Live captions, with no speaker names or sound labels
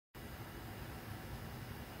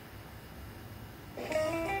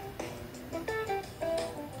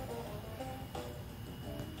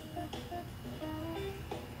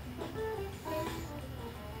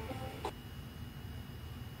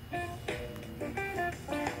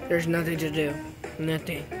There's nothing to do.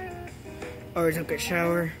 Nothing. Or took a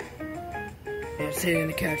shower and sit on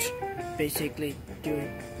the couch, basically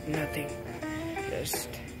doing nothing. Just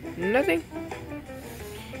nothing.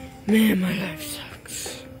 Man, my life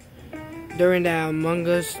sucks. During that Among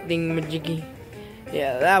Us thingamajiggy,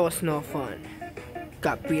 yeah, that was no fun.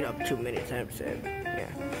 Got beat up too many times and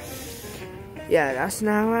yeah, that's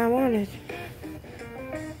not what I wanted.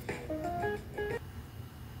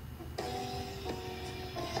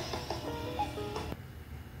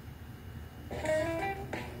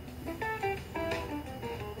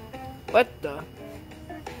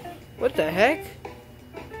 What the heck?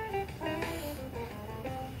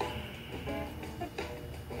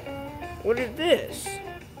 What is this?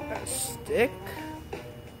 A stick?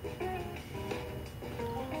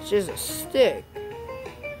 It's just a stick.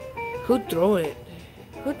 Who threw it?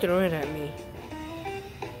 Who threw it at me?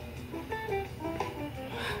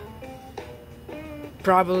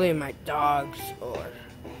 Probably my dogs or...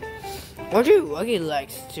 Wonder Wuggy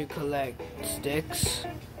likes to collect sticks.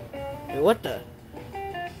 Hey, what the?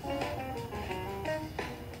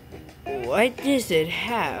 Why does it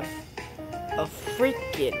have a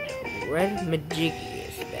freaking red majiggy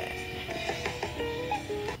is that?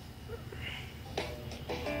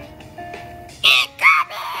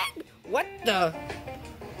 Incoming! What the?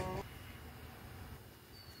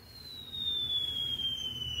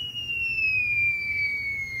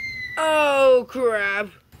 Oh crap!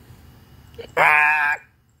 Ah!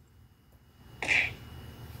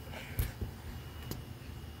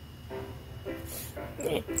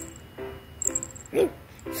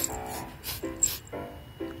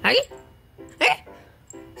 Okay? Hey!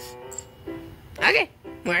 Okay,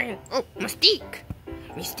 where are you? Oh, Mystique!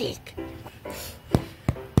 Mystique.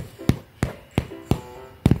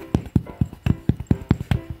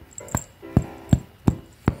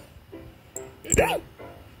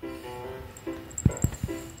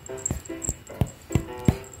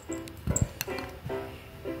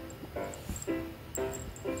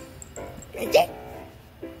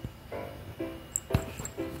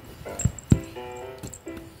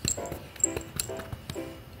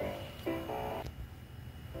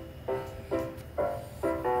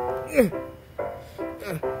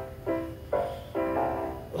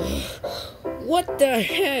 What the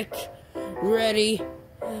heck? Ready?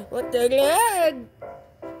 What the heck?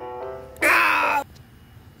 Ah!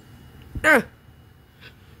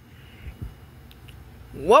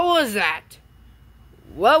 What was that?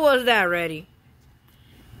 What was that, Ready?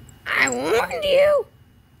 I warned you!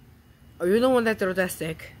 Are you the one that threw that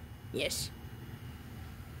stick? Yes.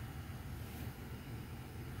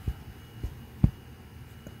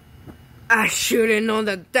 I should've known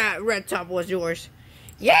that that red top was yours.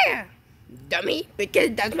 Yeah! Dummy,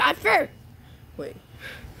 because that's not fair. Wait.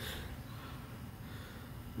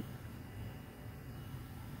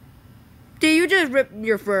 Did you just rip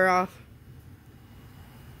your fur off?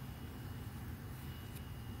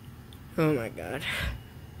 Oh my god.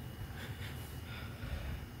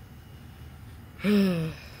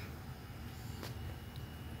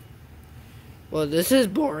 Well, this is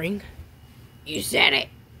boring. You said it.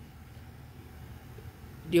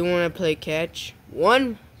 Do you want to play catch?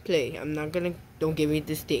 One play. I'm not gonna. Don't give me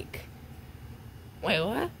the stick. Wait,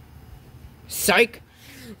 what? Psych.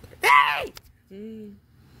 Hey!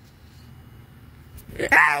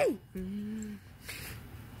 Hey!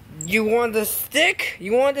 You want the stick?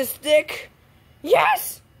 You want the stick?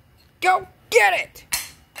 Yes! Go get it!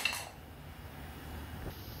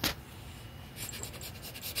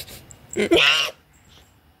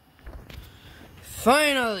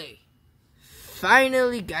 Finally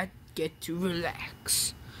get to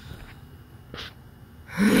relax.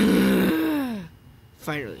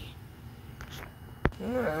 Finally.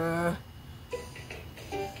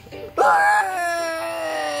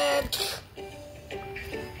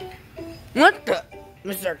 What the?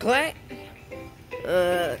 Mr. Clay?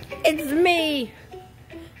 It's me!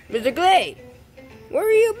 Mr. Clay! Where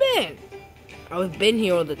have you been? I've been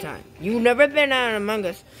here all the time. You've never been out Among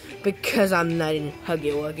Us because I'm not in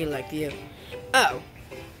Huggy Wuggy like you. Oh.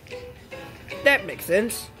 That makes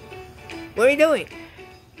sense. What are you doing?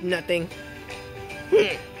 Nothing.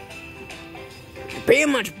 You're pretty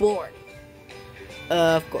much bored.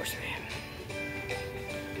 Of course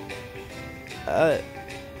I am.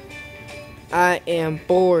 I am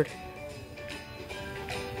bored.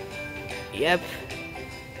 Yep.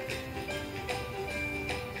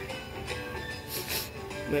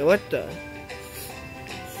 Wait, what the?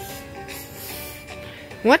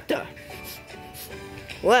 What the?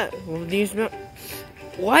 What? What do you smell?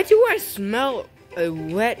 Why do I smell a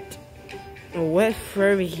wet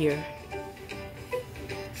furry here?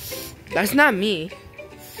 That's not me.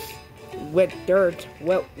 Wet dirt,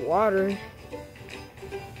 wet water.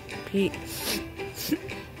 Pete.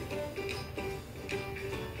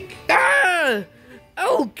 Ah!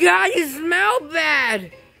 Oh God, you smell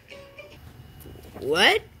bad.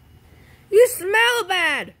 What? You smell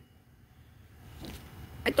bad.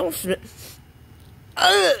 I don't smell.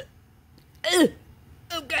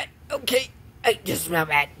 Okay, okay. I just smell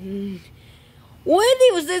bad. When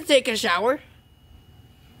was this take a shower?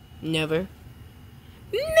 Never.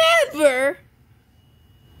 Never?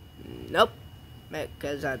 Nope.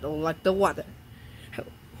 Because I don't like the water.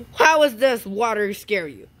 How does this water scare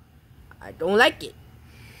you? I don't like it.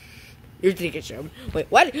 You're taking a shower. Wait,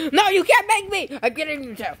 what? No, you can't make me! I'm getting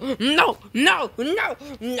you towel. No, no, no,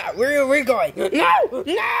 no. We're going. No,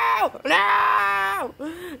 no, no,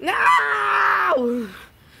 no!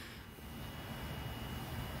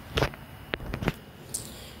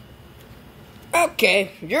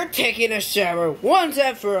 Okay, you're taking a shower once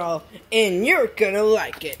and for all, and you're gonna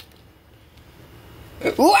like it.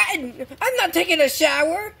 What? I'm not taking a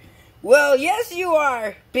shower. Well, yes you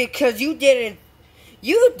are, because you didn't.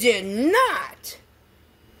 You did not.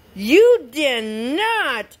 You did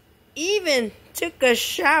not even took a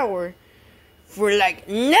shower for like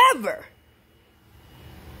never.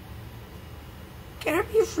 Can I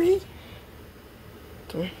be free?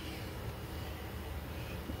 Come here.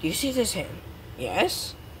 Do you see this hand?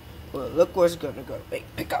 Yes? Well, look where it's gonna go. Wait,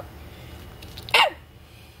 pick up. Ah!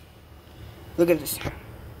 Look at this hand.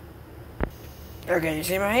 Okay, you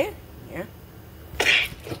see my hand? Yeah.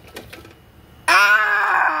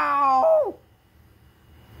 Ow!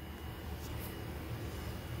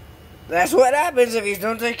 That's what happens if you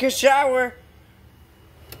don't take a shower.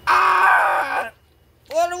 Ah!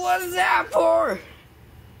 What was that for?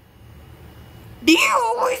 Do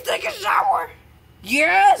you always take a shower?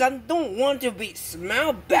 Yes, I don't want to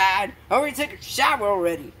smell bad. I already took a shower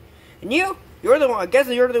already. And you're the one. I guess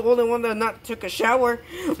you're the only one that not took a shower.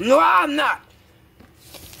 No, I'm not.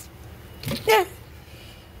 Yeah.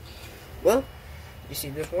 Well, you see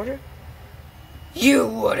this water? You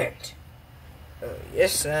wouldn't.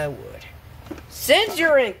 Yes, I would. Since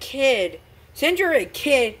you're a kid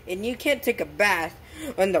and you can't take a bath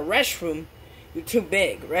in the restroom, you're too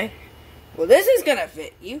big, right? Well, this is gonna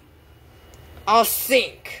fit you. A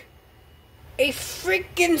sink. A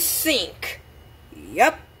freaking sink.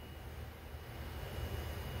 Yep.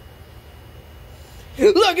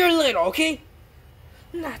 Look, you're little, okay?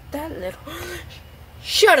 Not that little.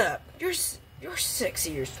 Shut up. You're 6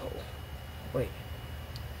 years old. Wait.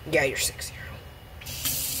 Yeah, you're 6 years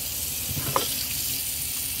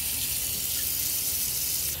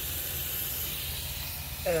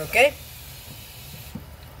old. Okay.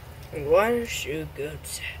 Water shoe good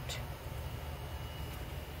set.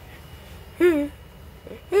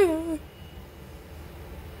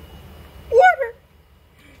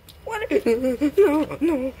 Water.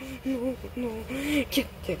 No.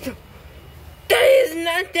 That is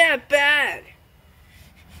not that bad.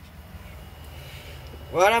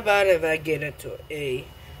 What about if I get into a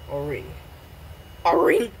ring? A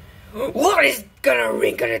ring? What is a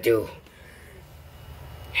ring gonna do?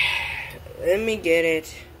 Let me get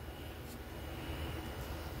it.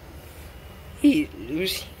 He's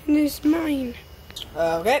losing his mind.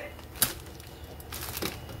 Okay.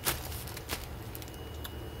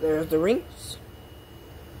 There's the rings.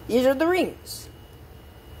 These are the rings.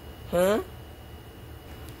 Huh?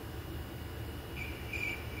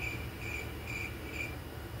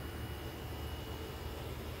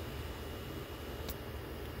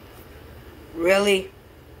 Really?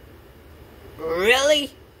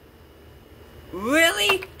 Really?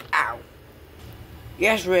 Really? Ow.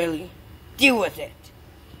 Yes, really. Deal with it.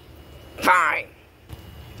 Fine.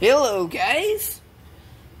 Hello, guys.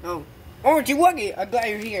 Oh, Orangey Wuggy, I'm glad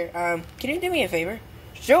you're here. Can you do me a favor?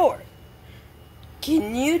 Sure.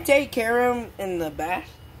 Can you take care of him in the bath?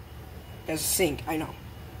 There's a sink, I know.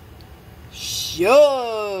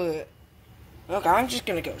 Sure. Okay, I'm just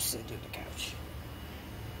gonna go sit on the couch.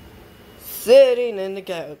 Sitting in the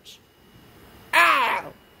couch.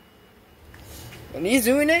 Ow! And he's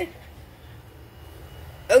doing it?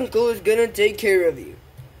 Uncle is gonna take care of you.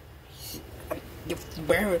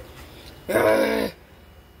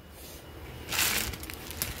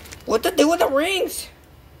 What to do with the rings?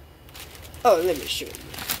 Oh, let me show you.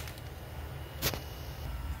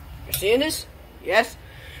 You seeing this? Yes?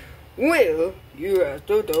 Well, you have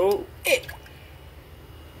to do it.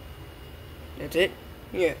 That's it?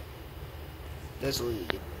 Yeah. That's all you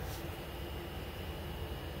do.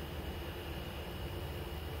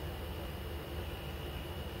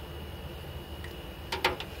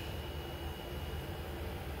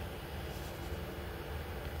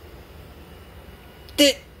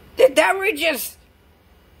 Did that ray just...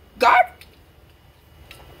 God?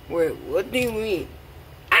 Wait, what do you mean?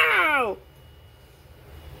 Ow!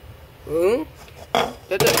 Huh?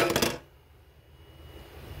 That doesn't...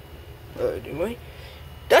 Anyway,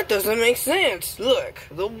 that doesn't make sense. Look,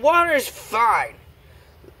 the water's fine.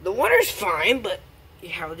 The water's fine, but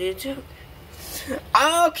how did it took?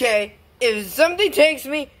 Okay, if something takes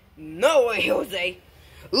me, no way, Jose.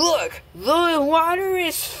 Look, the water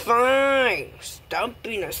is fine. Stop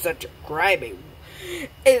being such a crybaby.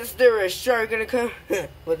 Is there a shark gonna come?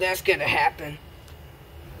 Well, that's gonna happen.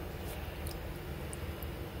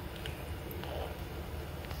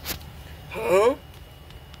 Huh?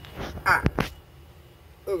 Ah.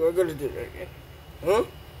 Okay, I'm gonna do that again. Huh?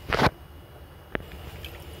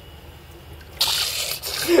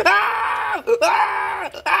 Ah! Ah!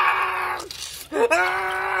 Ah!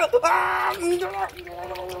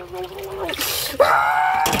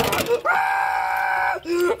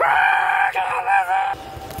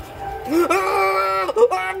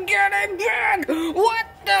 I'm getting big! What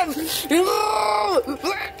the?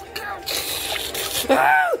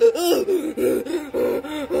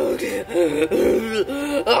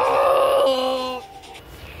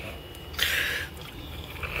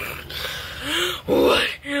 What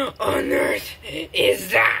on earth is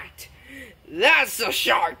that? That's a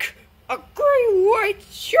shark! A great white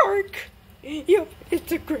shark! Yep,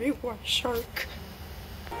 it's a great white shark.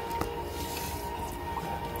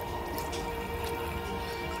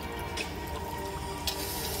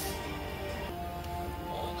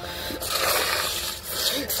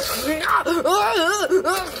 Stay up!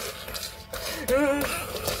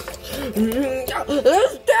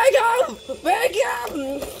 Back up!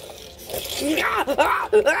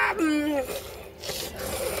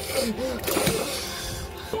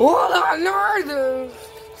 What on earth?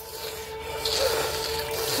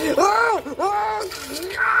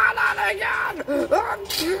 Not again!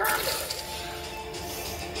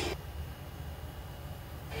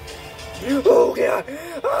 Oh God!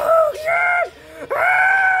 Oh God!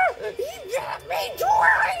 He bit me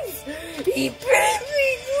twice! He bit me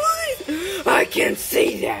twice! I can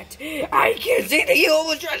see that! I can see that he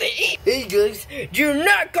almost tried to eat! Hey guys, do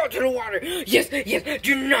not go to the water! Yes,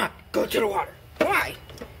 do not go to the water! Why?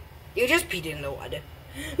 You just peed in the water.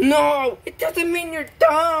 No, it doesn't mean you're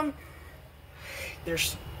dumb!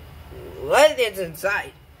 There's... what is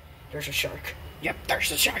inside? There's a shark. Yep,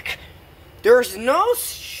 there's a shark. There's no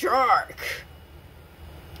shark!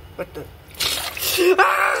 What the...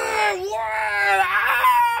 Ah, what?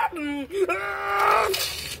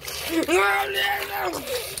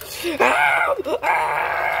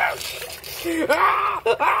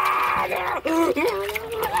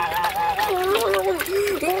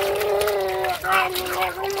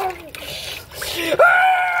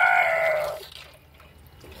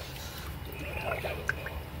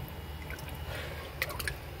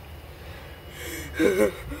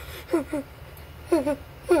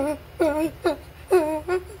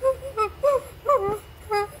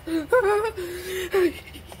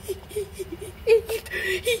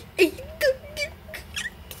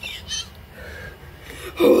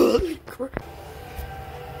 Holy crap.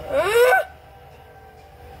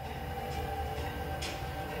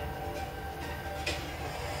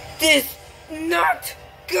 This not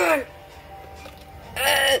good.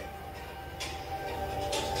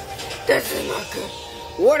 This is not good.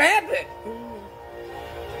 What happened?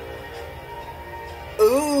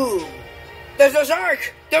 Ooh. There's a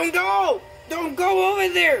shark. Don't go. Don't go over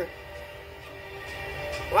there.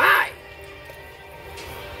 Why?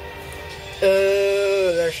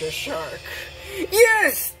 There's a shark.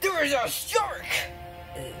 Yes, there's a shark.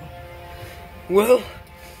 Well,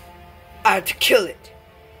 I have to kill it.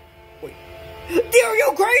 Wait. Are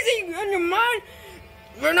you crazy in your mind?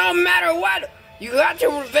 For no matter what, you got to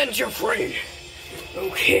revenge your friend.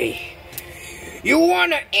 Okay. You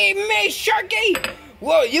wanna eat me, Sharky?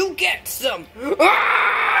 Well, you get some.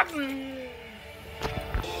 Ah!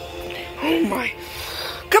 Oh my.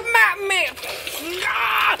 Come at me.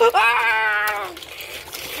 Ah! Ah!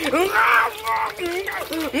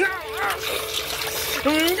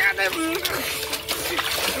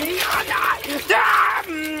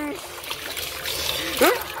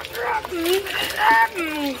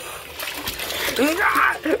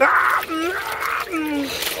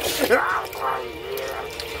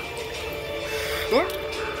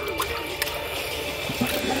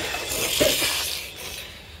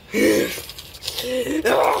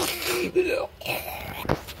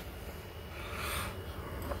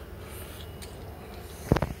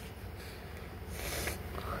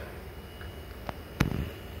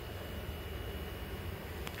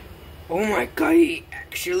 Oh my god, he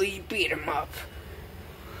actually beat him up.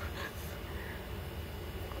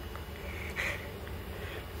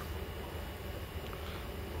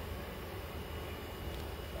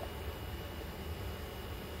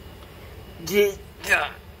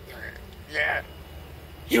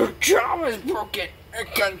 Your jaw is broken. I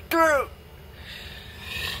can't do.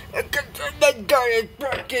 I can't do. My jaw is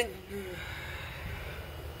broken.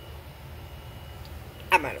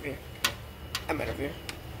 I'm out of here. I'm out of here.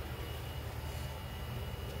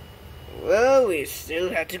 Well, we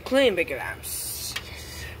still have to clean because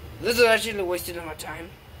this is actually a waste of my time.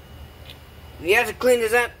 We have to clean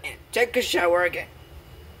this up and take a shower again.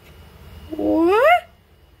 What?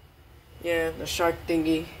 Yeah, the shark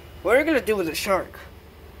thingy. What are you gonna do with the shark?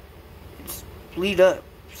 It's bleed up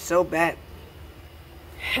so bad.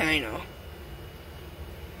 I know.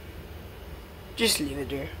 Just leave it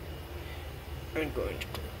there. I'm going to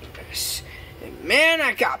clean this. And man,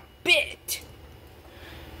 I got bit.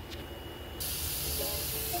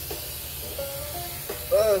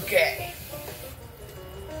 Okay.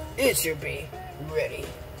 It should be ready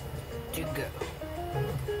to go.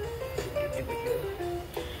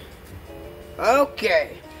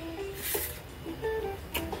 Okay.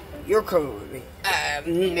 You're coming with me.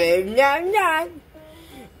 No.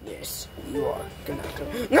 Yes, you are. Gonna come.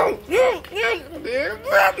 No!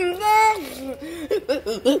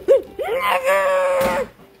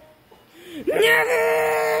 Never!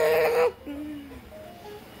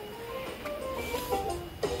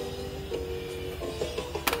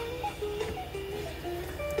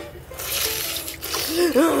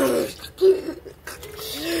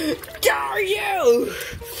 Darn you!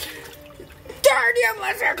 Darn you,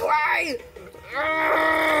 Mr. Clay!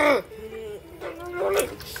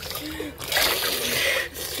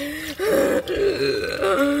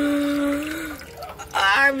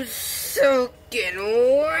 I'm soaking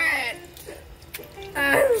wet.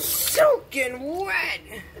 I'm soaking wet.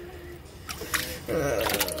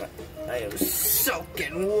 I am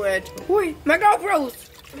soaking wet. Wait, my GoPros!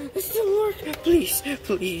 It still works. Please,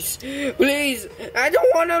 please, please. I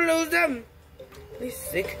don't want to lose them. Please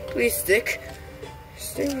stick. Please stick.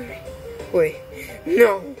 Stay with me. Wait.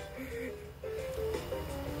 No.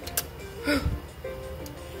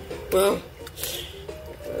 Well.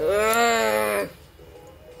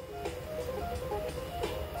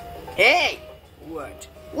 Hey. What?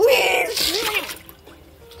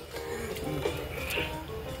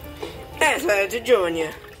 I decided to join you.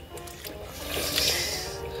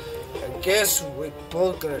 I guess we're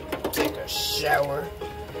both gonna take a shower.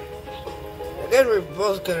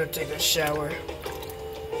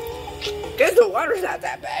 Guess the water's not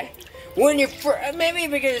that bad. When you maybe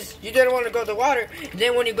because you didn't want to go to the water,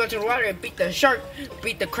 then when you go to the water and beat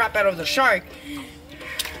the crap out of the shark.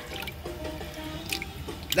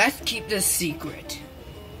 Let's keep this secret.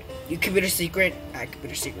 You keep it a secret, I keep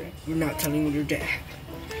it a secret. You're not telling me your dad.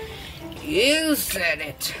 You said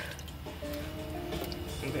it.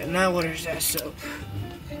 Okay, now what is that soap?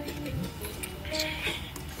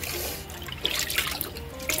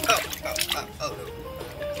 Oh.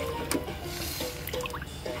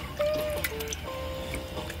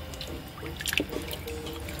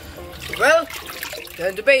 Well,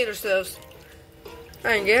 time to bathe ourselves,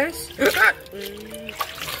 I guess.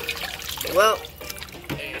 Well,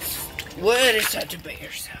 it's time to bathe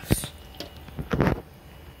ourselves.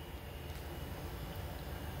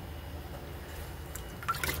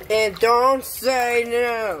 And don't say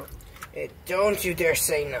no. And don't you dare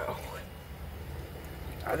say no.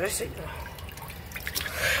 I'll just say no.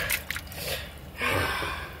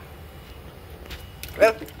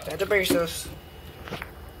 Well, time to bathe yourselves.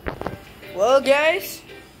 Well, guys,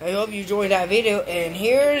 I hope you enjoyed that video. And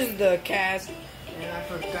here's the cast. And I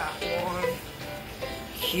forgot one.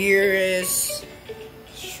 Here is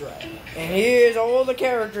Shrek. And here's all the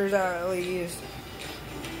characters I used.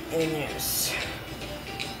 And yes.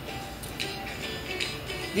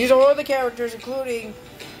 These are all the characters, including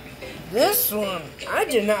this one.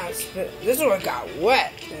 This one got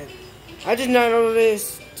wet. And I did not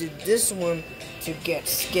notice this one to get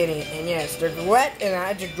skinny. And yes, they're wet, and I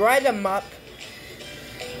had to dry them up.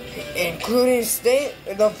 Including the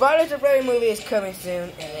Friday the 13th Freddy movie is coming soon.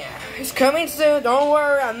 And yeah, it's coming soon. Don't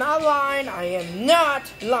worry, I'm not lying. I am not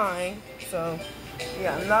lying. So,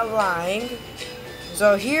 yeah, I'm not lying.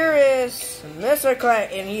 So here is Mr. Clay,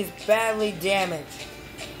 and he's badly damaged.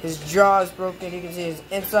 His jaw is broken. You can see his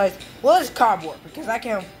insides. Well, it's cardboard because I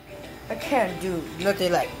can't do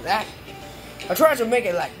nothing like that. I tried to make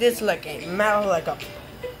it like this, like a mouth, like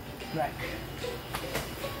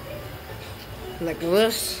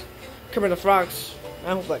this. Kermit the Frogs. I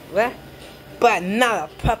hope like that, but not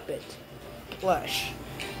a puppet. flesh.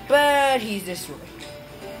 But he's destroyed.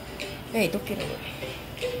 Hey, don't get away.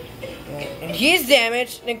 And he's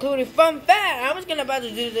damaged, including fun fact. I was about to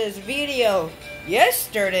do this video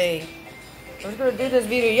yesterday.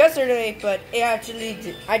 But it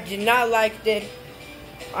actually I did not like it.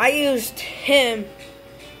 I used him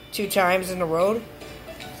 2 times in the road.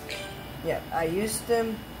 Yeah, I used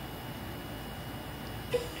him.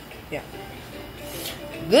 Yeah.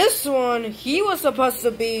 This one, he was supposed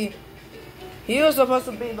to be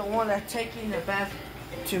the one that's taking the bath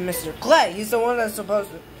to Mr. Clay. He's the one that's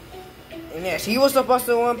supposed to. And yes, he was supposed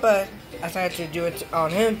to one, but I decided to do it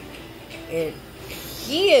on him. And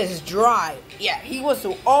he is dry. Yeah, he was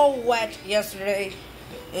all wet yesterday.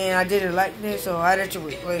 And I didn't like this, so I had to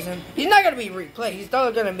replace him. He's not going to be replaced. He's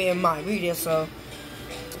still going to be in my video, so.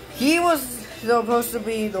 He was supposed to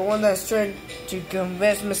be the one that's trying to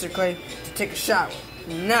convince Mr. Clay to take a shower.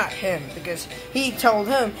 Not him, because he told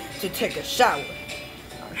him to take a shower.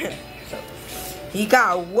 Not him. So, he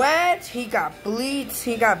got wet, he got bleeds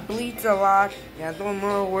a lot. Yeah, I don't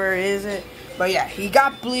know where is it. But yeah, he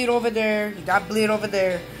got bleed over there.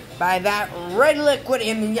 By that red liquid,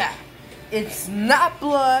 and yeah, it's not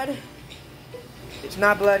blood. It's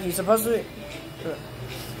not blood. He's supposed to.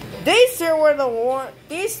 These three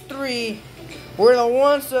were the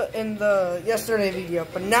ones in the yesterday video.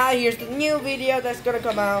 But now here's the new video that's gonna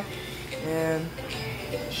come out. And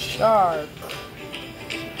shark.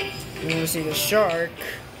 Let me see the shark.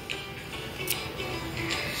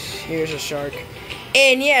 Here's a shark.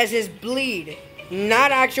 And yes, it's bleed,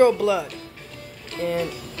 not actual blood. And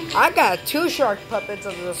I got 2 shark puppets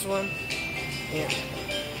of this one. Yeah.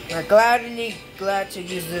 I'm glad to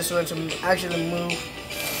use this one to actually move.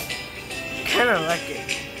 Kinda like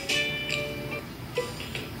it.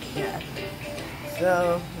 Yeah.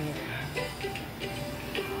 So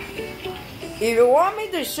if you want me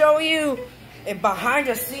to show you a behind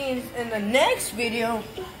the scenes in the next video,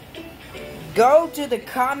 go to the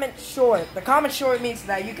comment short. The comment short means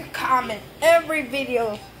that you can comment every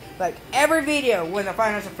video, like every video when the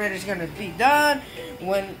Five Nights at Freddy's is gonna be done,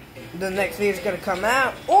 when the next video is gonna come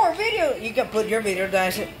out, or video. You can put your video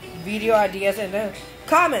ideas in the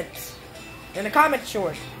comments, in the comment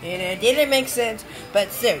short. And it didn't make sense,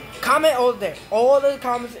 but still, comment all there. All the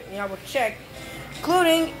comments, I will check,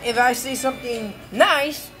 including if I see something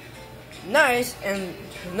nice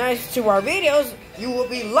to our videos, you will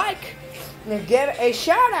be and get a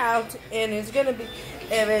shout out, and it's gonna be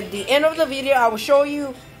at the end of the video. I will show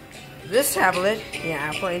you this tablet. Yeah,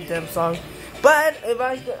 I'm playing them song, but if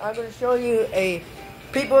I'm gonna show you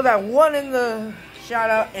people that won in the shout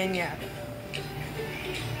out, and yeah.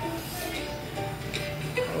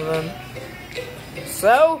 Hold on.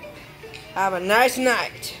 So have a nice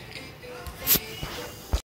night.